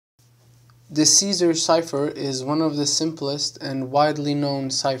The Caesar cipher is one of the simplest and widely known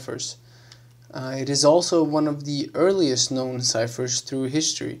ciphers. It is also one of the earliest known ciphers through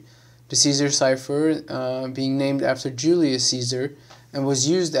history. The Caesar cipher being named after Julius Caesar and was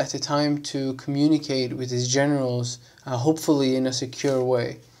used at the time to communicate with his generals, hopefully in a secure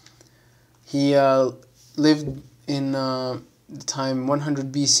way. He lived in the time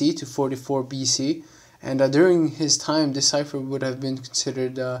 100 BC to 44 BC, and during his time this cipher would have been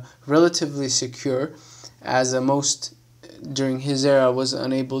considered relatively secure, as most during his era was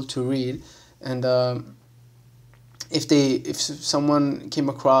unable to read, and if someone came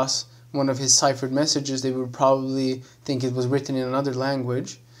across one of his ciphered messages, they would probably think it was written in another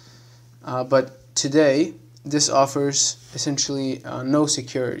language. But today this offers essentially no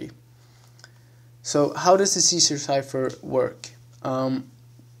security. So how does the Caesar cipher work?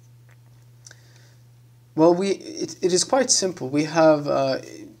 Well, it is quite simple. We have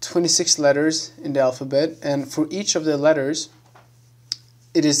 26 letters in the alphabet, and for each of the letters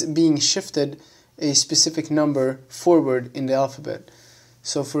it is being shifted a specific number forward in the alphabet.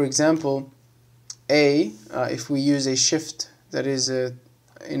 So for example, A, if we use a shift that is a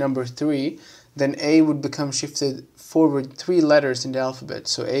number 3, then A would become shifted forward 3 letters in the alphabet.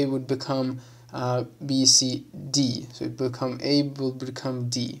 So A would become B, C, D. So A will become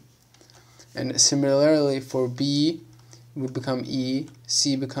D. And similarly for B would become E,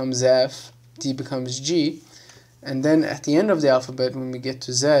 C becomes F, D becomes G. And then at the end of the alphabet, when we get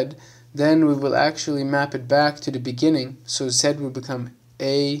to Z, then we will actually map it back to the beginning. So Z would become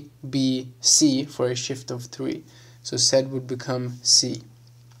A, B, C for a shift of 3. So Z would become C.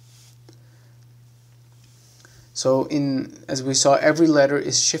 So as we saw, every letter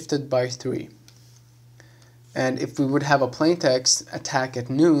is shifted by 3. And if we would have a plaintext attack at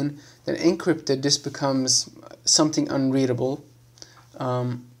noon, then encrypted this becomes something unreadable.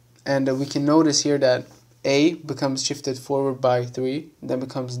 And we can notice here that A becomes shifted forward by 3, then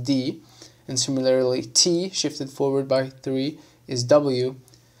becomes D. And similarly, T shifted forward by 3 is W.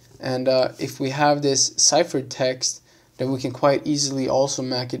 And if we have this ciphered text, then we can quite easily also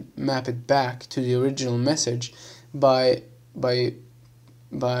map it back to the original message by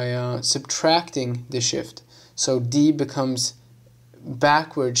subtracting the shift. So D becomes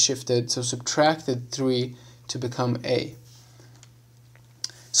backward shifted, so subtracted 3 to become A.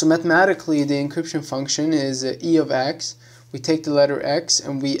 So mathematically, the encryption function is E of X. We take the letter X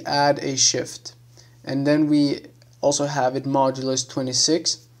and we add a shift. And then we also have it modulus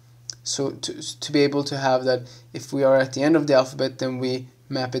 26. So to be able to have that, if we are at the end of the alphabet, then we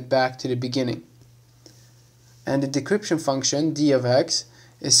map it back to the beginning. And the decryption function, D of X,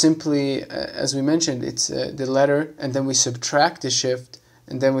 is simply, as we mentioned, it's the letter, and then we subtract the shift,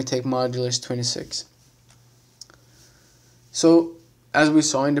 and then we take modulus 26. So, as we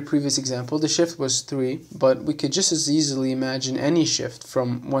saw in the previous example, the shift was 3, but we could just as easily imagine any shift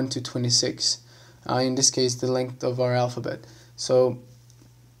from 1 to 26. In this case, the length of our alphabet. So,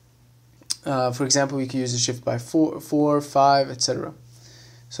 for example, we could use a shift by 4, 5, etc.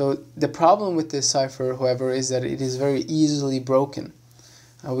 So, the problem with this cipher, however, is that it is very easily broken.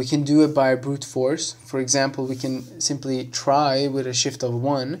 We can do it by brute force. For example, we can simply try with a shift of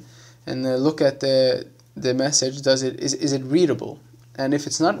 1 and look at the message. Is it readable? And if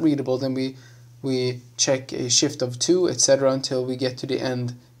it's not readable, then we check a shift of 2, etc. until we get to the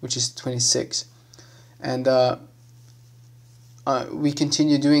end, which is 26. And we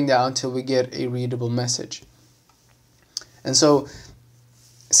continue doing that until we get a readable message. And so,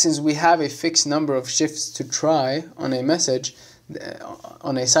 since we have a fixed number of shifts to try on a message,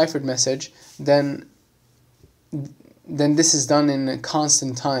 on a ciphered message, then this is done in a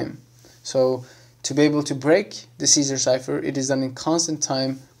constant time. So to be able to break the Caesar cipher, it is done in constant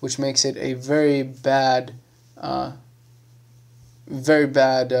time, which makes it a very bad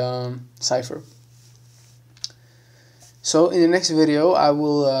cipher. So in the next video, I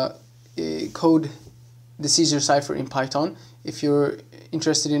will code the Caesar cipher in Python. If you're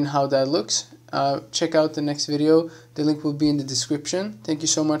interested in how that looks, check out the next video. The link will be in the description. Thank you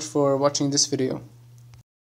so much for watching this video.